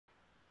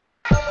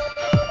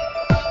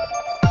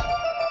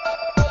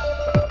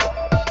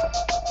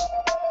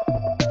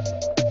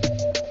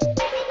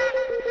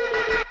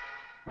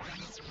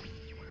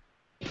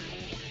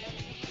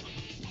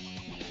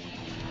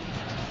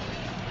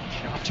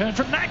Turn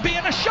from Nagbe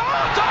and a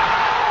shot!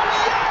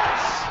 Oh,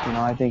 yes! You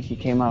know, I think he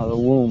came out of the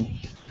womb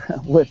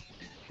with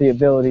the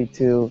ability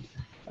to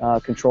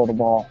control the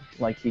ball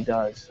like he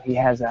does. He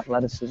has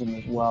athleticism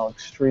as well,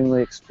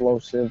 extremely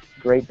explosive,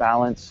 great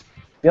balance.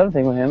 The other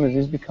thing with him is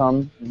he's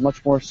become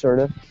much more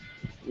assertive.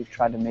 We've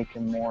tried to make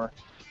him more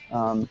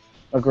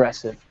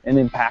aggressive and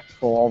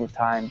impactful all the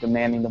time,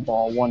 demanding the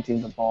ball,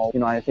 wanting the ball. You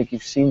know, I think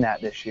you've seen that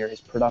this year.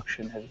 His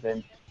production has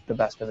been the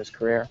best of his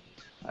career.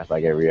 I feel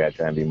like every year I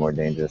try and be more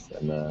dangerous,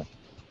 and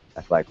I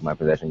feel like my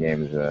possession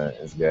game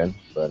is good,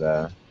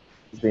 but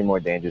just being more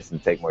dangerous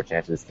and take more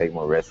chances, take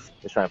more risks.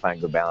 Just trying to find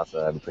good balance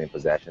between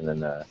possession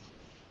and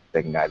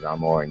taking guys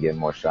on more and getting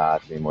more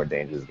shots, being more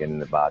dangerous, getting in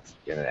the box,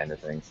 getting to the end of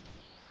things.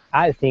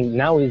 I think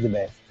now is the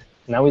best.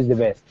 Now is the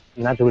best.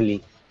 Not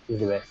really is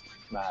the best,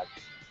 but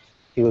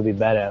he will be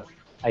better.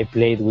 I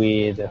played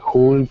with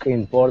Hulk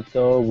in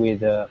Porto, with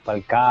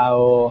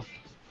Falcao,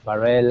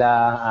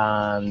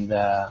 Varela,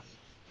 and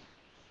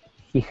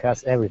he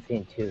has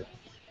everything too.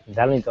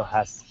 Darlington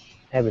has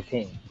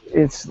everything.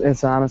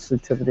 It's honestly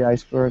tip of the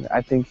iceberg.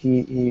 I think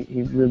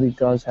he really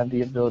does have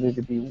the ability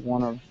to be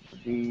one of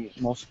the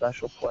most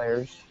special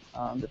players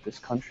that this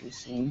country's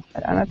seen.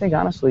 And I think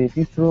honestly, if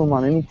you threw him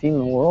on any team in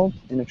the world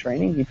in a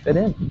training, he'd fit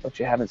in. But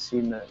you haven't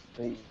seen the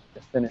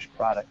finished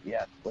product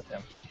yet with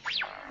him.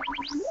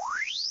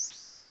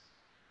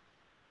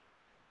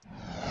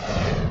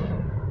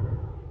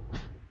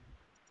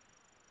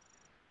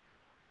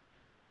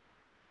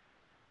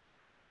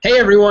 Hey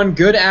everyone,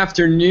 good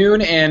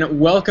afternoon and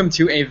welcome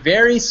to a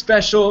very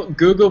special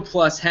Google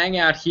Plus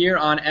Hangout here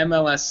on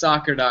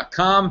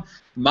MLSsoccer.com.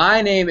 My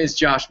name is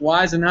Josh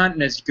Weisenhunt,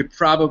 and as you could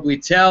probably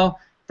tell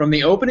from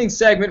the opening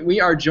segment,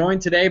 we are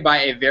joined today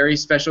by a very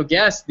special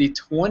guest, the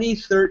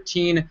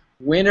 2013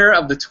 winner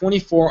of the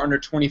 24 Under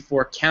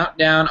 24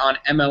 Countdown on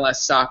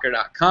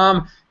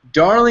MLSsoccer.com,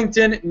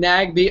 Darlington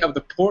Nagbe of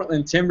the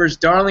Portland Timbers.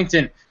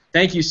 Darlington,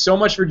 thank you so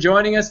much for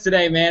joining us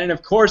today, man. And,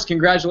 of course,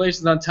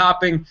 congratulations on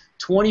topping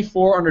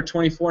 24 Under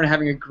 24 and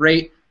having a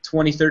great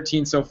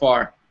 2013 so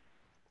far.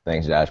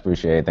 Thanks, Josh.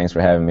 Appreciate it. Thanks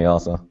for having me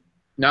also.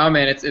 No,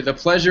 man, the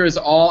pleasure is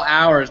all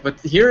ours. But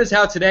here is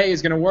how today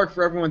is going to work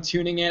for everyone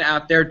tuning in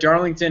out there.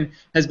 Darlington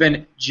has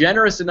been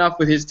generous enough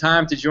with his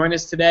time to join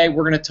us today.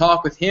 We're going to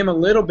talk with him a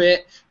little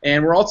bit,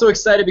 and we're also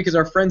excited because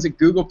our friends at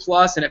Google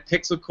Plus and at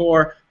Pixel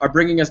Core are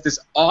bringing us this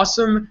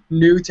awesome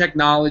new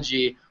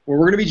technology where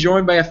we're going to be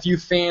joined by a few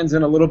fans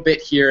in a little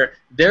bit here.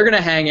 They're going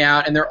to hang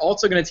out, and they're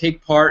also going to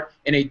take part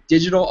in a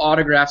digital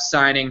autograph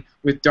signing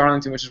with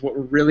Darlington, which is what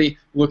we're really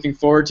looking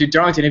forward to.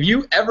 Darlington, have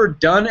you ever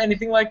done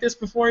anything like this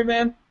before,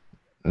 man?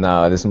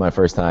 No, this is my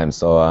first time,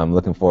 so I'm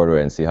looking forward to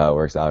it and see how it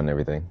works out and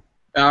everything.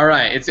 All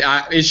right,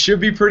 it should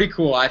be pretty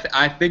cool. I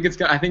think it's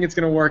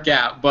gonna work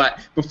out. But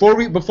before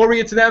we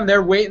get to them,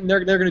 they're waiting.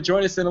 They're gonna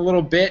join us in a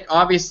little bit.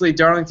 Obviously,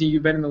 Darlington,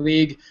 you've been in the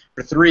league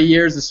for 3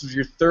 years. This was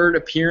your third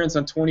appearance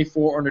on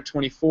 24 Under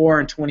 24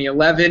 in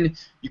 2011.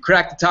 You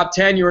cracked the top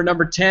 10. You were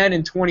number 10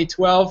 in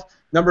 2012,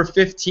 number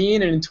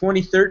 15, and in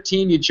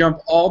 2013 you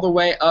jumped all the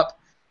way up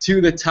to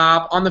the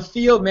top. On the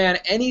field, man,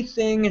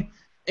 anything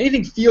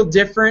feel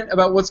different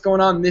about what's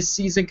going on this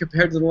season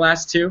compared to the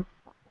last two?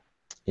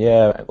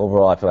 Yeah,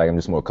 overall I feel like I'm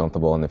just more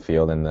comfortable in the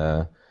field, and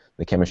the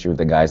chemistry with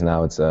the guys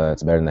now, it's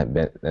better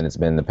than it's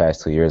been the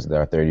past 2 years,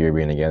 our third year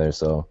being together.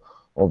 So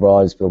overall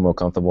I just feel more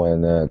comfortable,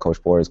 and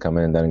Coach Porter's come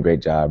in and done a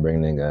great job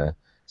bringing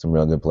some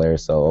real good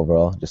players. So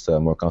overall, just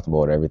more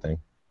comfortable with everything.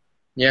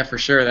 Yeah, for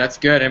sure. That's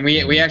good. And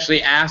we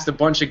actually asked a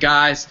bunch of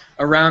guys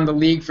around the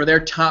league for their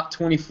top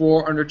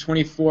 24 Under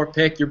 24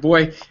 pick. Your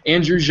boy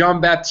Andrew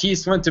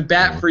Jean-Baptiste went to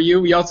bat for you.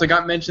 We also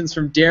got mentions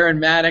from Darren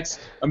Maddox,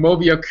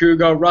 Amobi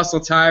Okugo, Russell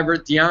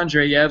Tybert,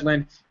 DeAndre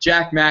Yedlin,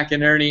 Jack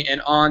McInerney,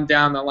 and on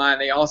down the line.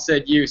 They all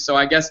said you. So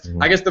I guess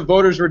the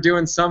voters were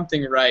doing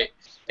something right.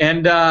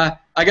 And I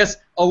guess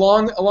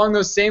along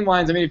those same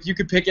lines, I mean, if you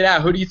could pick it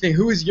out,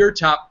 who is your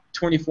top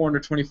 24 Under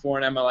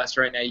 24 in MLS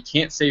right now? You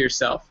can't say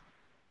yourself.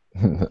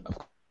 Of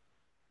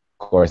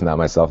course, not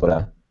myself,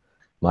 but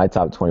my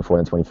top 24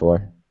 and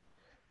 24.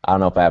 I don't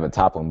know if I have a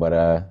top one, but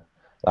a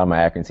lot of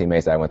my Akron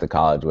teammates that I went to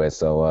college with.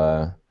 So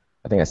I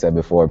think I said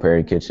before,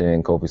 Perry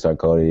Kitchen, Kofi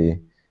Sarkodie,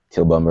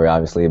 Teal Bunbury,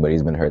 obviously, but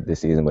he's been hurt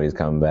this season, but he's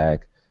coming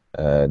back.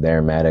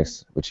 Darren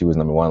Maddox, which he was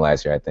number 1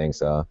 last year, I think.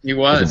 So he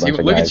was.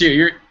 Look at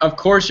you. Of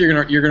course, you're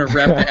gonna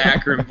rep the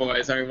Akron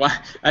boys. I mean, why?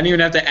 I didn't even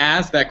have to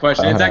ask that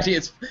question. It's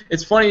actually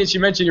it's funny that you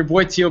mentioned your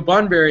boy Teal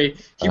Bunbury.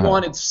 He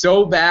wanted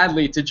so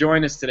badly to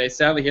join us today.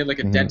 Sadly, he had like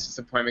a dentist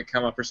appointment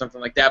come up or something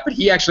like that. But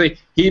he actually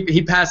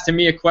he passed to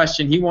me a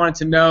question. He wanted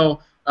to know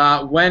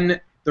when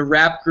the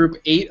rap group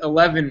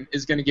 811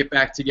 is going to get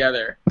back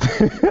together.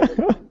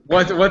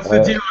 What's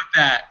the deal with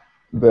that?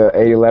 The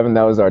 811,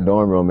 that was our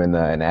dorm room in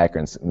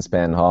Akron, in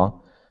Spann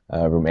Hall,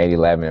 room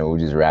 811, and we were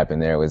just rapping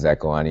there with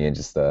Zakuani, and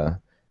just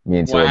me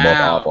and Teal were both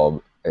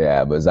awful.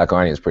 Yeah, but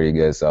Zakuani is pretty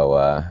good,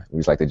 so we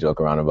just like to joke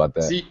around about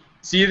that.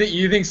 So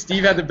you think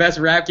Steve had the best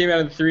rap game out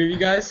of the three of you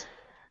guys?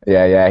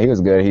 Yeah, he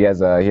was good. He has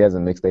a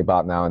mixtape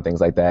out now and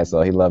things like that,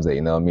 so he loves it.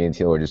 You know, me and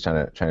Teal were just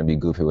trying to be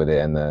goofy with it,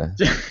 and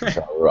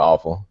so we're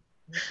awful.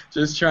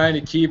 Just trying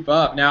to keep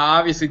up. Now,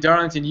 obviously,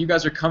 Darlington, you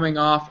guys are coming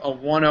off a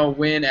 1-0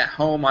 win at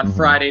home on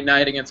Friday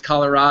night against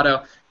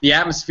Colorado. The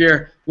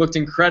atmosphere looked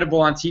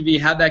incredible on TV.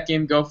 How'd that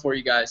game go for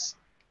you guys?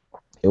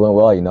 It went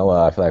well,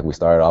 I feel like we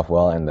started off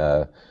well,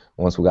 and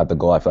once we got the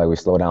goal, I feel like we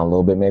slowed down a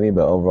little bit maybe,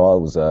 but overall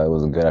it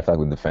was good. I feel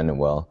like we defended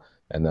well,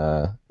 and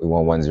we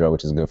won 1-0,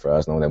 which is good for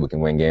us, knowing that we can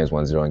win games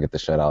 1-0 and get the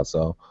shutout.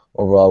 So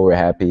overall, we're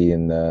happy,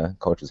 and the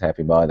coach was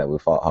happy about it, that we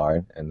fought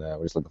hard, and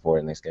we're just looking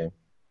forward to the next game.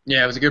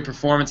 Yeah, it was a good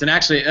performance, and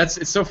actually,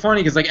 it's so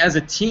funny because as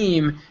a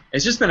team,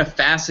 it's just been a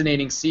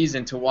fascinating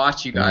season to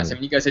watch you guys. I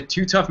mean, you guys had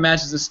 2 tough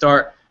matches to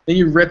start, then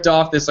you ripped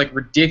off this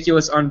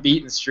ridiculous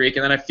unbeaten streak,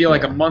 and then I feel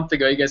like a month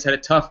ago you guys had a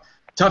tough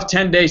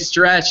 10-day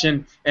stretch,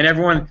 and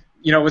everyone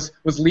was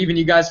leaving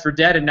you guys for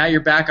dead, and now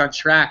you're back on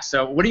track.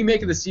 So what do you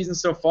make of the season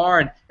so far,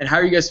 and how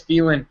are you guys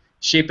feeling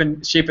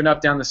shaping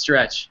up down the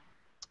stretch?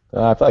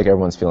 I feel like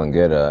everyone's feeling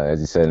good. As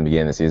you said in the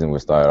beginning of the season, we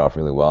started off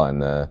really well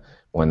and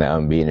won that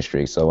unbeaten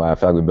streak. So I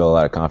feel like we built a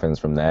lot of confidence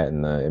from that,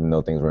 and even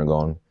though things weren't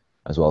going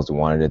as well as we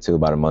wanted it to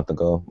about a month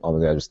ago, all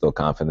the guys are still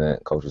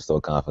confident, coach is still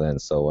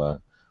confident. So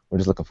we're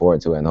just looking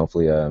forward to it and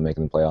hopefully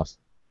making the playoffs.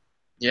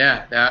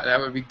 Yeah, that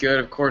would be good.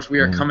 Of course, we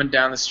are coming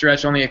down the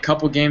stretch. Only a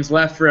couple games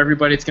left for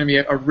everybody. It's going to be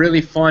a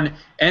really fun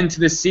end to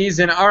the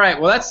season. All right,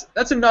 well,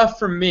 that's enough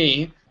from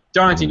me.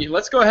 Darlington,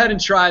 let's go ahead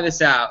and try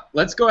this out.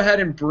 Let's go ahead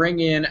and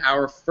bring in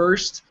our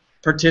first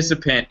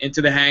participant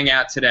into the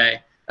hangout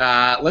today.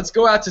 Let's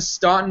go out to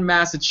Staunton,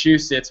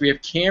 Massachusetts. We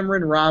have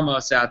Cameron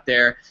Ramos out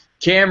there.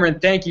 Cameron,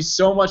 thank you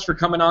so much for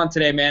coming on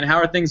today, man. How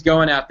are things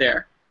going out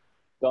there?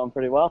 Going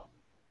pretty well.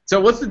 So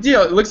what's the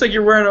deal? It looks like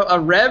you're wearing a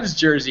Revs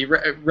jersey.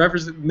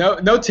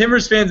 No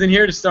Timbers fans in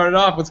here to start it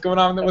off. What's going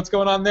on? What's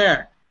going on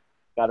there?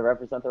 Got to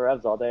represent the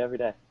Revs all day, every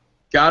day.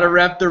 Got to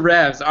rep the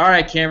Revs. All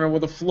right, Cameron.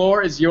 Well, the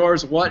floor is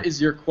yours. What is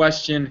your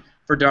question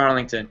for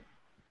Darlington?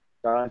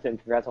 Darlington,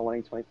 congrats on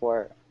winning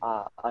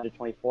under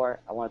 24.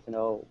 I wanted to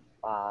know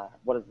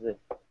what is it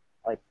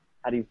like?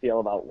 How do you feel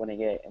about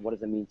winning it, and what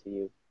does it mean to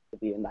you to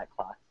be in that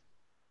class?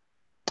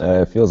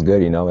 It feels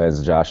good,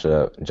 as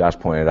Josh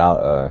pointed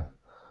out.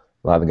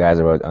 A lot of the guys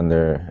that were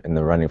in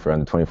the running for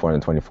under 24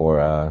 and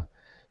 24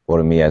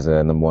 voted me as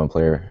a #1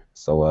 player.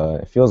 So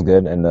it feels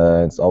good, and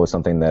it's always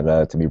something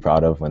that to be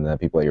proud of when the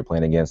people that you're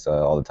playing against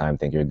all the time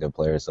think you're a good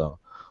player. So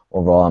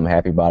overall, I'm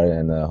happy about it,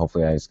 and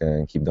hopefully I'm just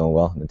going to keep doing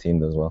well, and the team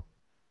does well.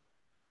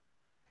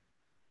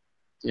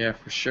 Yeah,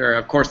 for sure.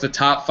 Of course, the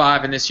top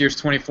 5 in this year's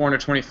 24 under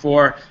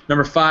 24.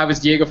 Number 5 is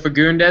Diego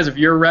Fagundes of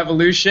your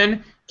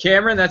Revolution.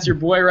 Cameron, that's your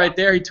boy right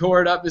there. He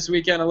tore it up this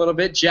weekend a little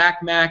bit.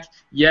 Jack Mack,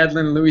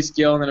 Yedlin, Luis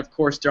Gill, and then, of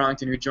course,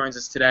 Darlington, who joins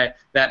us today,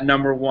 that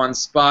 #1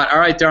 spot. All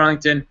right,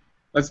 Darlington,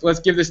 let's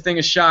give this thing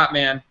a shot,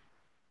 man.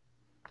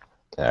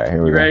 All right,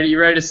 here we go. You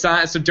ready to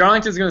sign? So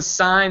Darlington's going to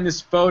sign this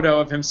photo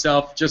of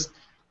himself just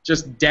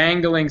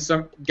dangling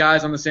some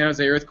guys on the San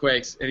Jose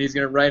Earthquakes, and he's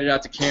going to write it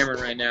out to Cameron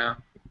right now.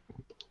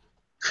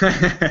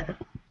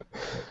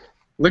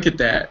 Look at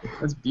that.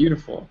 That's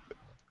beautiful.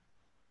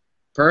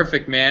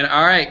 Perfect, man.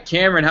 All right,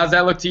 Cameron, how's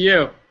that look to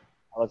you?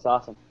 That looks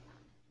awesome.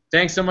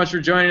 Thanks so much for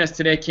joining us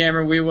today,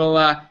 Cameron.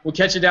 We'll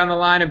catch you down the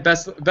line, and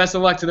best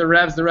of luck to the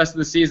Revs the rest of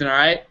the season, all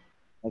right?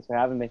 Thanks for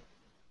having me.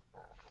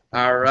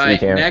 All right,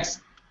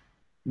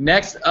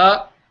 next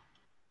up.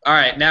 All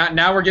right,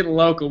 now we're getting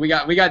local. We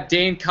got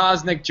Dane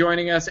Kosnick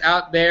joining us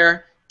out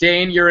there.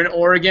 Dane, you're in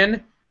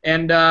Oregon,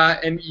 and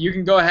you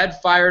can go ahead,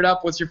 fire it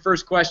up. What's your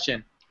first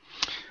question?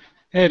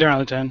 Hey,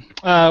 Darlington.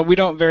 We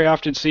don't very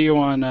often see you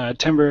on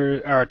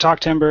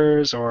Talk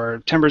Timbers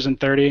or Timbers in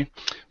 30,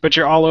 but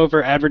you're all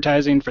over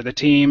advertising for the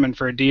team and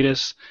for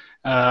Adidas.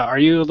 Are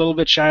you a little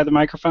bit shy of the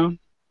microphone?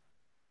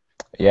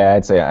 Yeah,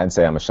 I'd say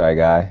I'm a shy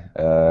guy,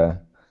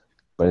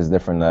 but it's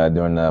different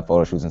during the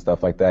photo shoots and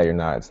stuff like that.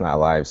 It's not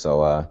live,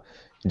 so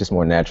it's just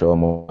more natural,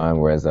 more fun.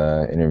 Whereas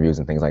interviews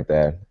and things like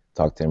that,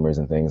 Talk Timbers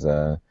and things,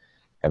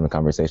 having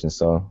conversations.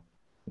 So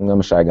I'm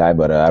a shy guy,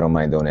 but I don't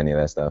mind doing any of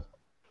that stuff.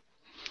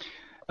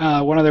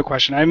 One other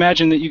question. I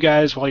imagine that you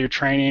guys, while you're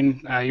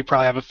training, you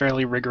probably have a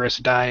fairly rigorous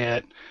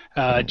diet.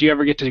 Do you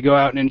ever get to go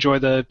out and enjoy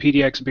the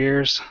PDX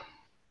beers?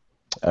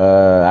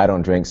 I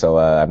don't drink, so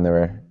I've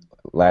never.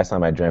 Last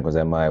time I drank was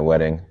at my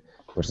wedding,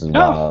 which is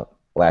about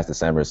last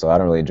December. So I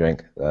don't really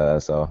drink,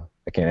 so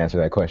I can't answer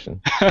that question.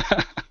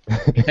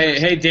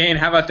 Hey, Dane,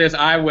 how about this?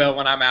 I will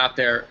when I'm out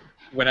there,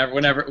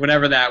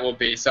 whenever that will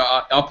be. So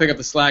I'll pick up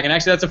the slack. And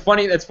actually, that's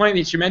funny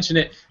that you mentioned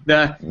it.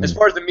 As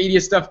far as the media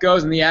stuff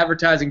goes and the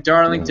advertising,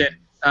 Darlington.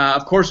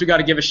 Of course, we got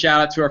to give a shout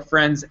out to our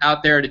friends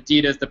out there at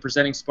Adidas, the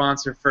presenting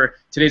sponsor for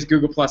today's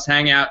Google Plus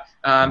Hangout.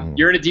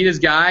 You're an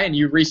Adidas guy, and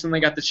you recently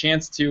got the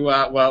chance to,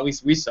 well, at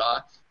least we saw,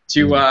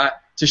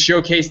 to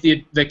showcase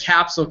the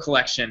capsule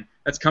collection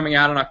that's coming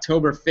out on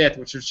October 5th,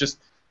 which was just,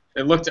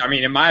 it looked, I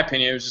mean, in my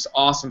opinion, it was just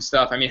awesome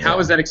stuff. I mean, how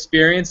was that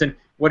experience, and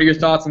what are your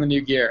thoughts on the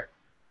new gear?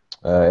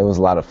 It was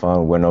a lot of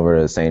fun. We went over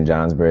to St.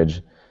 John's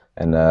Bridge,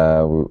 and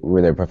we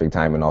were there perfect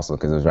timing also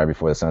because it was right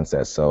before the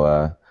sunset.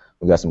 So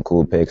we got some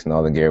cool pics, and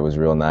all the gear was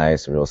real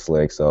nice, real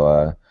slick.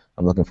 So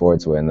I'm looking forward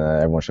to it, and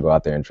everyone should go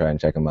out there and try and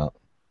check them out.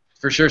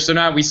 For sure. So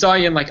now we saw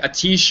you in like a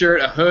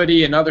T-shirt, a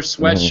hoodie, another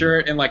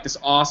sweatshirt, and like this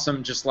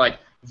awesome just like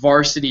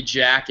varsity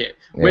jacket.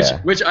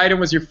 Which item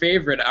was your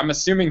favorite? I'm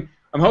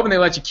hoping they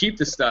let you keep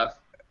the stuff.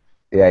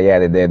 Yeah,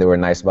 they did. They were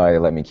nice about it. They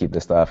let me keep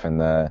the stuff,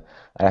 and I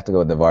have to go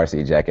with the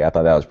varsity jacket. I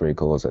thought that was pretty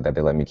cool, so that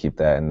they let me keep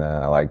that, and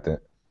I liked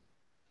it.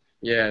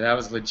 Yeah, that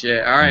was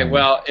legit. All right,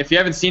 well, if you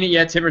haven't seen it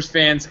yet, Timbers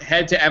fans,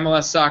 head to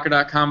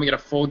MLSsoccer.com. We got a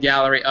full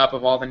gallery up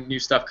of all the new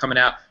stuff coming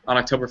out on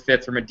October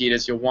 5th from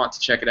Adidas. You'll want to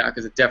check it out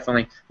because it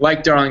definitely,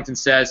 like Darlington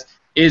says,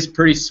 is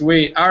pretty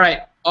sweet. All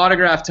right,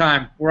 autograph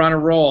time. We're on a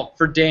roll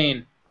for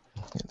Dane.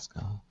 Let's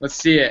go. Let's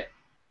see it.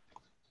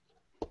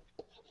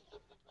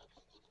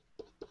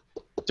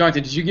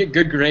 Darlington, did you get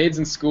good grades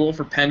in school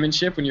for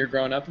penmanship when you were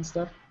growing up and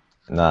stuff?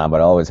 Nah,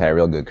 but I always had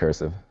real good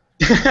cursive.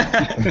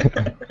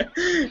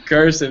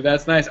 Cursive,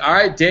 that's nice. All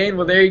right, Dane,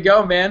 well, there you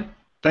go, man.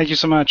 Thank you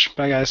so much.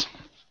 Bye, guys.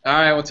 All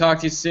right, we'll talk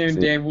to you soon,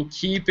 Dane. We'll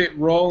keep it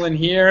rolling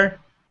here.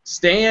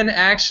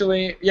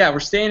 We're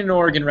staying in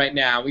Oregon right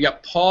now. We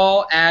got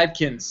Paul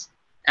Adkins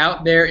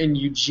out there in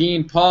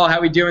Eugene. Paul, how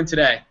we doing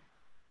today?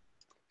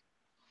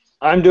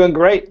 I'm doing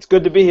great. It's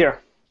good to be here.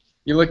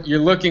 You're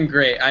looking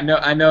great. I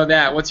know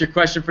that. What's your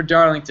question for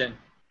Darlington?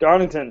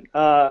 Darlington,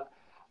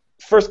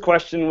 first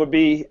question would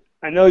be,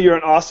 I know you're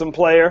an awesome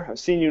player. I've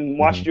seen you and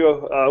watched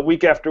you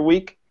week after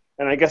week,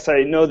 and I guess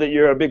I know that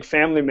you're a big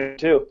family man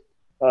too.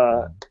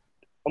 I'm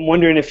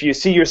wondering if you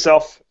see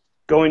yourself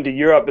going to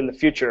Europe in the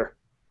future.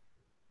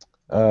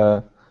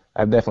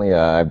 I've definitely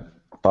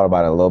thought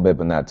about it a little bit,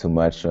 but not too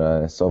much.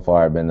 So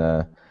far, I've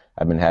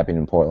been happy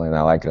in Portland.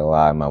 I like it a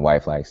lot. My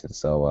wife likes it,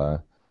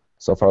 so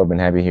far I've been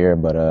happy here.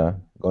 But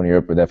going to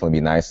Europe would definitely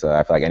be nice.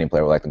 I feel like any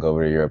player would like to go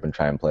over to Europe and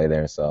try and play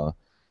there, so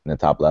in the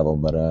top level.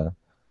 But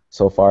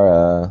so far,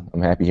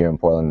 I'm happy here in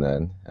Portland,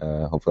 and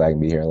hopefully I can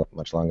be here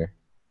much longer.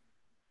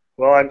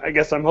 Well, I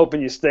guess I'm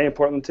hoping you stay in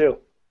Portland too.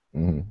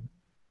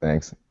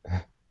 Thanks.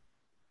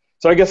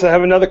 So I guess I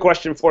have another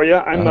question for you.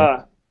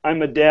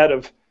 I'm a dad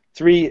of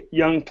 3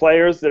 young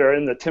players that are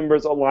in the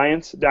Timbers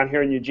Alliance down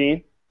here in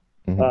Eugene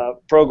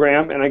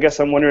program, and I guess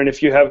I'm wondering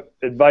if you have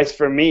advice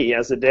for me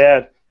as a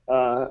dad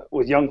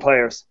with young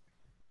players.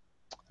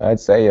 I'd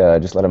say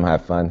just let them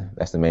have fun.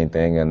 That's the main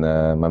thing. And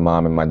my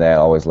mom and my dad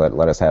always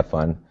let us have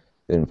fun.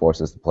 They didn't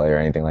force us to play or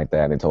anything like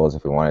that. They told us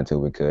if we wanted to,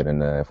 we could,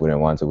 and if we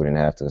didn't want to, we didn't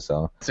have to.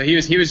 So he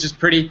was just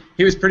pretty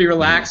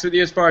relaxed with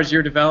you as far as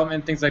your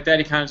development, things like that.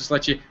 He kind of just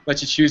let you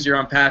choose your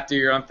own path, do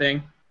your own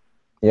thing.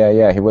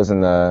 Yeah. He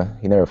wasn't.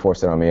 He never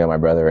forced it on me or my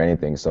brother or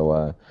anything. So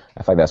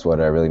I feel like that's what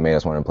really made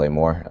us want to play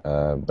more.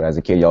 But as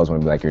a kid, you always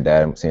want to be like your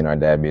dad. Seeing our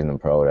dad being the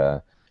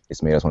pro,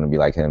 it's made us want to be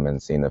like him,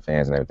 and seeing the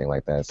fans and everything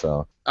like that.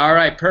 So. All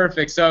right,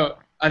 perfect. So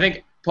I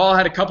think Paul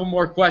had a couple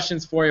more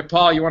questions for you.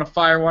 Paul, you want to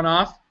fire one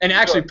off? And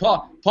actually,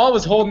 Paul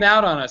was holding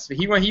out on us.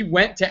 He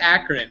went to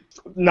Akron.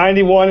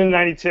 91 and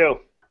 92.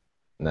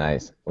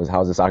 Nice.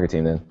 How's the soccer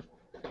team then?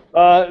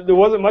 There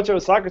wasn't much of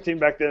a soccer team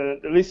back then,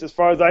 at least as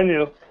far as I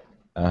knew.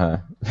 I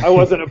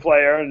wasn't a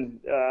player and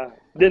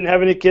didn't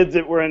have any kids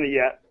that were in it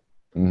yet.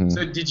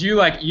 So did you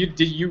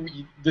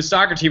the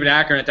soccer team at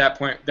Akron at that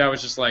point? That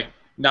was just like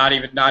not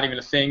even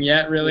a thing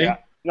yet, really. Yeah,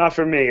 not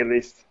for me at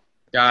least.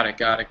 Got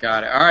it.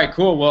 All right,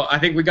 cool. Well, I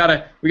think we got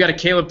a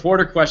Caleb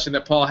Porter question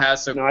that Paul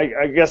has. So no,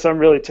 I guess I'm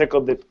really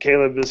tickled that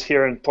Caleb is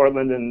here in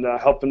Portland and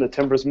helping the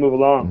Timbers move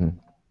along.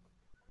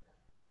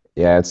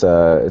 Yeah,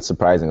 it's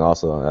surprising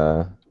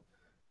also.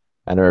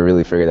 I never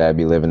really figured that I'd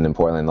be living in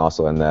Portland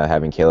also, and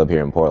having Caleb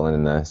here in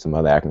Portland and some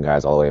other Akron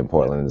guys all the way in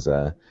Portland is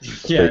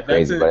pretty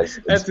crazy.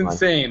 That's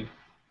insane.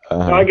 So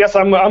I guess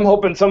I'm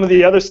hoping some of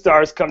the other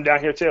stars come down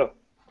here too.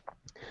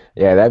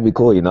 Yeah, that'd be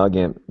cool.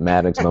 Again,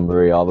 Maddox,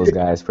 Mumbury, all those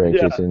guys, Fred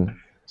Kitchen.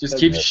 Just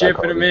keep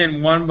shipping them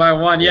in one by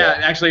one. Yeah,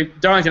 actually,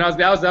 Darlington,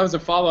 that was a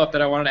follow-up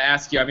that I wanted to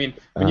ask you. I mean,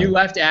 when you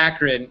left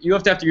Akron, you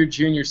left after your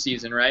junior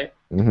season, right?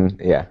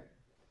 Yeah.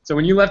 So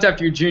when you left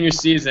after your junior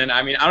season,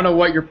 I mean, I don't know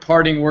what your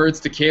parting words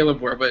to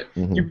Caleb were, but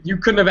you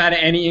couldn't have had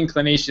any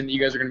inclination that you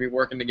guys were going to be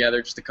working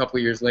together just a couple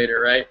of years later,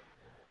 right?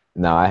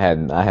 No, I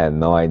had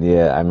no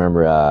idea. I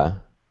remember I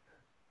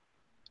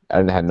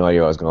had no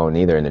idea where I was going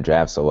either in the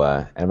draft. So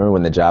I remember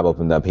when the job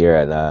opened up here,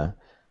 and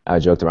I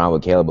joked around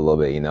with Caleb a little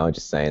bit,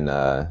 just saying,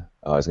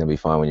 "Oh, it's gonna be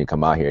fun when you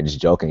come out here," just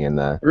joking.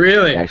 And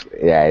really,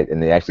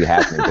 and it actually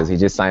happened because he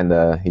just signed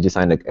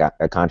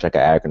a contract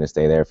at Akron to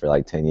stay there for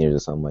like 10 years or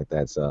something like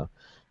that. So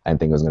I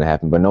didn't think it was gonna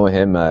happen. But knowing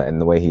him and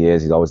the way he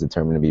is, he's always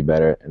determined to be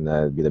better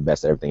and be the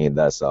best at everything he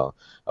does. So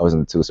I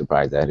wasn't too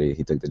surprised that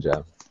he took the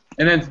job.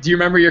 And then, do you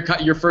remember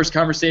your first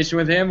conversation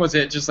with him? Was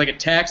it just like a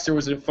text or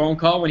was it a phone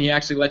call when he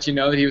actually let you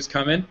know that he was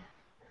coming?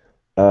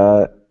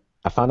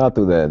 I found out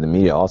through the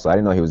media also. I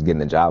didn't know he was getting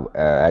the job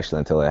actually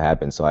until it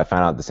happened. So I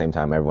found out at the same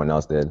time everyone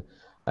else did.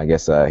 I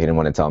guess he didn't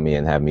want to tell me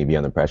and have me be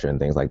under pressure and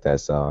things like that.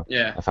 So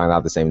yeah. I found out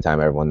at the same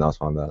time everyone else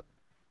found out.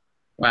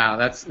 Wow,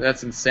 that's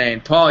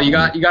insane. Paul, you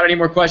got any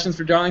more questions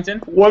for Darlington?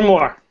 One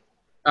more.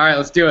 All right,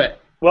 let's do it.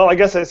 Well, I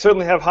guess I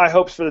certainly have high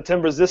hopes for the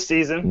Timbers this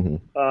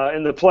season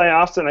in the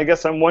playoffs, and I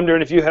guess I'm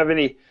wondering if you have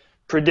any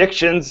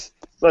predictions,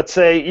 let's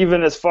say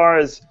even as far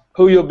as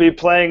who you'll be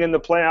playing in the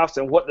playoffs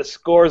and what the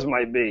scores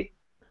might be.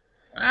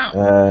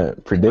 Wow.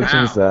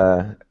 Predictions?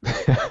 Wow.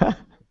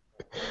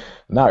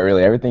 Not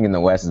really. Everything in the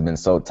West has been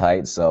so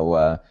tight,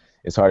 so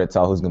it's hard to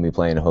tell who's going to be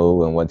playing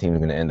who and what team's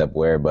going to end up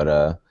where.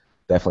 But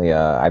definitely,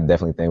 I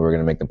definitely think we're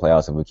going to make the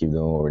playoffs if we keep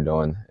doing what we're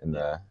doing and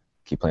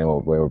keep playing the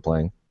way we're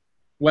playing.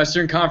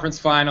 Western Conference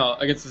Final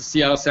against the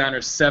Seattle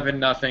Sounders,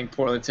 7-0.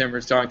 Portland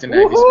Timbers. Darlington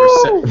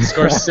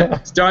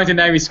Nagbe Darlington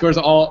Nagbe scores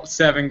all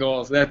 7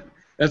 goals. That's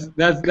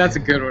a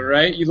good one,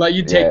 right?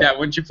 You'd take that,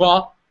 wouldn't you,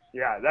 Paul?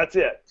 Yeah, that's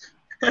it.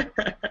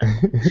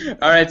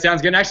 All right,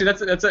 sounds good. And actually,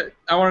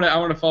 I want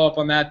to follow up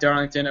on that,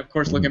 Darlington. Of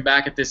course, looking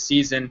back at this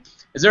season,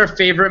 is there a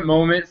favorite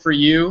moment for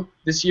you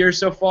this year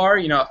so far?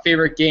 You know, a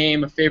favorite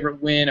game, a favorite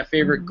win, a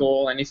favorite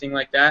goal, anything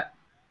like that?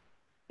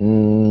 I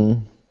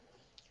don't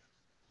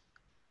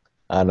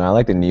know. I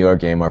like the New York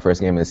game, our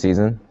first game of the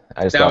season.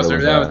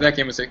 That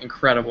game was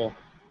incredible.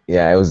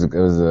 Yeah, it was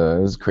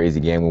a crazy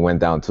game. We went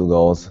down 2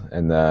 goals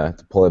and to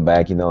pull it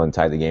back, and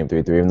tie the game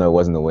 3-3. Even though it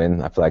wasn't a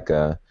win, I feel like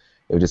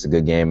it was just a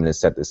good game and it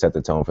set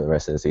the tone for the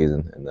rest of the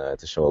season and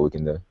to show what we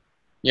can do.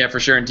 Yeah, for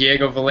sure. And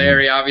Diego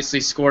Valeri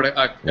obviously scored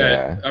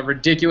a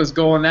ridiculous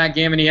goal in that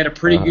game, and he had a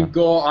pretty good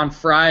goal on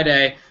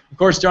Friday. Of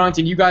course,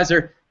 Darlington, you guys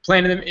are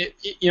playing them,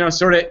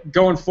 sort of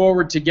going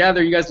forward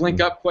together. You guys link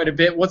up quite a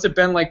bit. What's it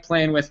been like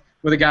playing with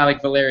a guy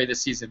like Valeri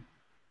this season?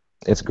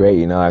 It's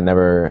great. I've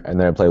never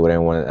played with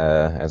anyone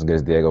as good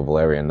as Diego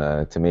Valeri,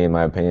 and to me, in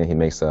my opinion, he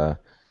makes our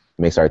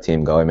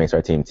team go. He makes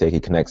our team tick. He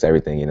connects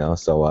everything.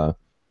 So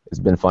it's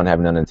been fun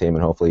having him on the team,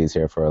 and hopefully he's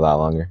here for a lot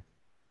longer.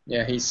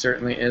 Yeah, he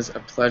certainly is a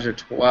pleasure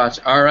to watch.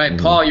 All right,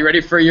 Paul, you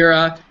ready for your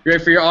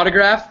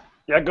autograph?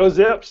 Yeah, go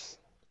Zips.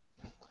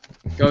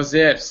 Go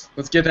Zips.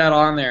 Let's get that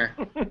on there.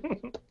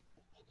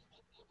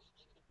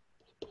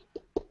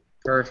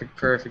 Perfect.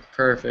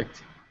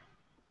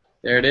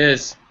 There it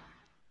is.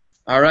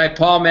 All right,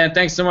 Paul, man,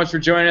 thanks so much for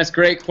joining us.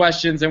 Great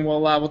questions, and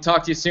we'll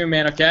talk to you soon,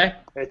 man, okay?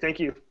 Hey, thank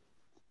you.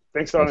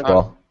 Thanks, Darlington.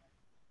 Paul.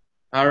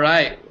 All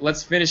right,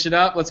 let's finish it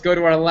up. Let's go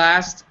to our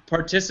last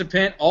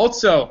participant,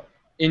 also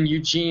in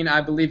Eugene, I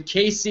believe,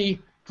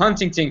 Casey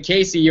Huntington.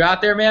 Casey, you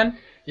out there, man?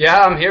 Yeah,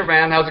 I'm here,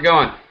 man. How's it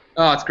going?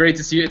 Oh, it's great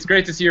to see you. It's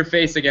great to see your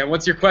face again.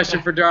 What's your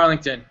question for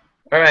Darlington?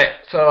 All right,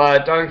 so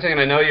Darlington,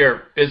 I know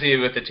you're busy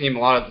with the team a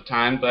lot of the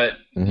time, but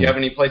do you have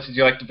any places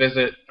you like to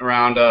visit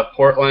around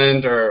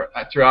Portland or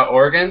throughout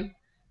Oregon?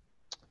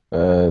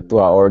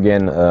 Throughout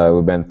Oregon,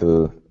 we've been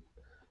to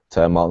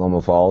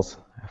Multnomah Falls.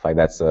 I feel like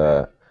that's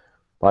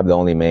probably the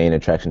only main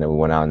attraction that we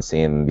went out and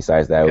seen.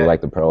 Besides that, we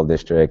like the Pearl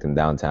District and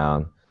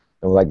downtown.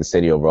 And we like the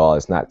city overall.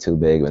 It's not too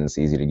big and it's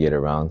easy to get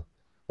around.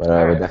 But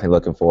we're definitely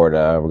looking forward.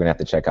 We're gonna have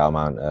to check out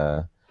Mount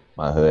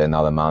Hood and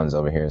all the mountains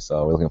over here.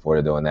 So we're looking forward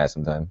to doing that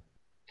sometime.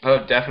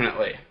 Oh,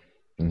 definitely.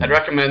 I'd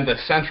recommend the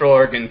Central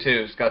Oregon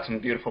too. It's got some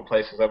beautiful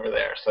places over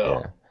there.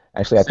 So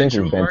actually, I think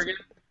we've been.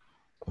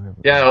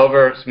 Yeah,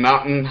 over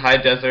mountain, high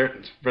desert.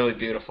 It's really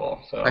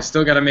beautiful. So I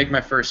still got to make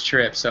my first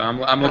trip, so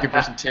I'm looking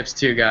for some tips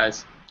too,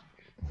 guys.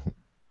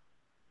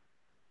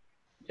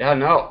 Yeah,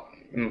 no,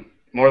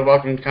 more than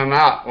welcome to come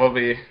out. We'll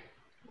be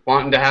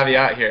wanting to have you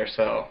out here.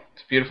 So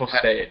it's a beautiful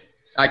state.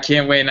 I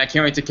can't wait, and I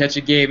can't wait to catch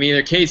a game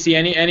either. Casey,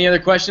 any other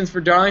questions for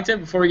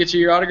Darlington before we get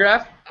you your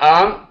autograph?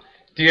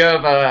 Do you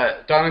have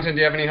Darlington? Do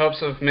you have any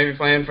hopes of maybe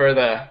playing for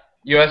the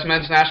U.S.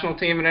 men's national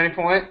team at any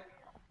point?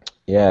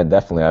 Yeah,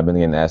 definitely. I've been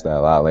getting asked that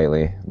a lot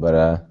lately,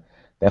 but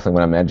definitely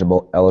when I'm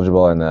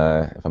eligible and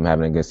if I'm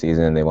having a good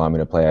season and they want me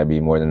to play, I'd be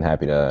more than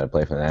happy to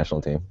play for the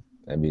national team.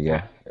 That'd be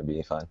good. That'd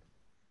be fun.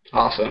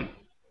 Awesome.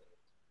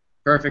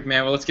 Perfect,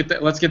 man. Well, let's get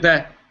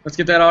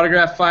that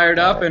autograph fired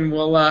up, and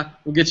we'll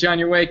get you on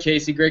your way,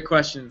 Casey. Great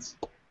questions.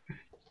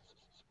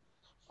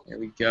 There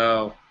we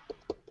go.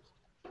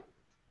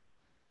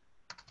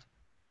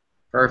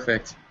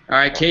 Perfect. All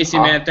right, Casey,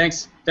 man,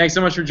 thanks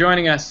so much for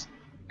joining us.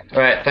 All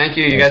right, thank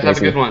you. You guys have a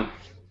good one.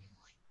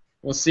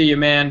 We'll see you,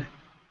 man.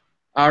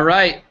 All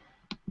right,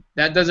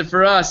 that does it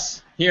for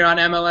us here on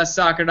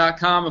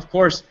MLSsoccer.com. Of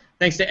course,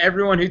 thanks to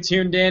everyone who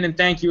tuned in, and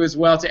thank you as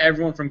well to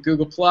everyone from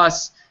Google+, to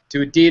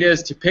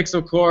Adidas, to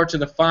Pixel Core, to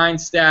the fine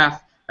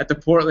staff at the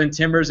Portland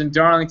Timbers and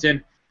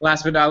Darlington.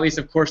 Last but not least,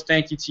 of course,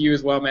 thank you to you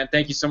as well, man.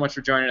 Thank you so much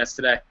for joining us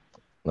today.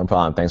 No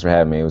problem. Thanks for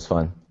having me. It was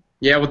fun.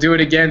 Yeah, we'll do it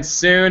again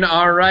soon.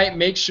 All right,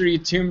 make sure you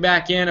tune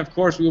back in. Of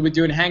course, we will be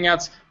doing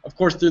Hangouts, of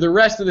course, through the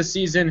rest of the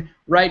season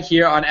right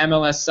here on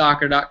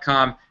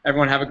MLSsoccer.com.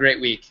 Everyone have a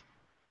great week.